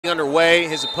Underway,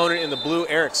 his opponent in the blue,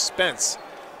 Erik Spence.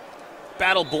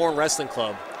 Battle-Born Wrestling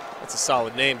Club. That's a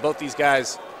solid name. Both these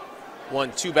guys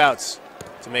won 2 bouts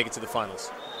to make it to the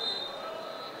finals.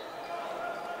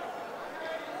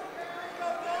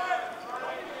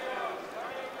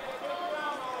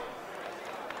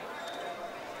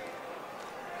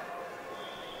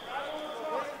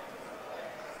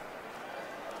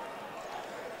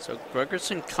 So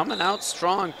Gregerson coming out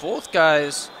strong. Both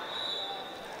guys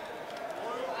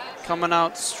coming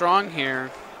out strong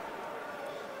here.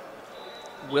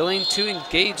 Willing to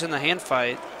engage in the hand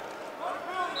fight.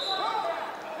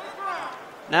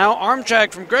 Now arm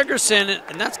drag from Gregerson,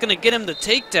 and that's going to get him the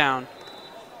takedown.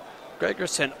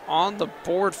 Gregerson on the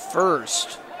board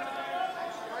first.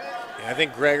 Yeah, I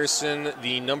think Gregerson,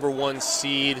 the #1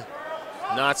 seed,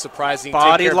 not surprising.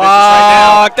 Body take care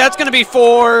lock. Right, that's going to be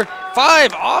 4.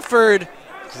 5 offered.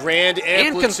 Grand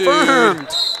amplitude. And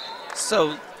confirmed.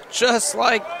 So just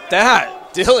like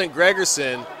that. Dylan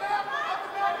Gregerson.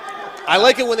 I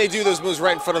like it when they do those moves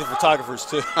right in front of the photographers,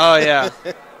 too. Oh, yeah.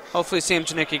 Hopefully Sam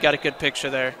Janicki got a good picture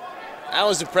there. That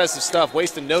was impressive stuff.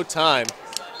 Wasting no time.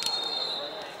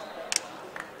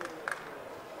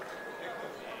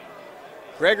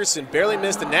 Gregerson barely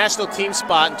missed a national team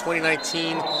spot in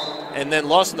 2019 and then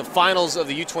lost in the finals of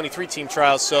the U23 team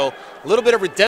trials. So a little bit of redemption.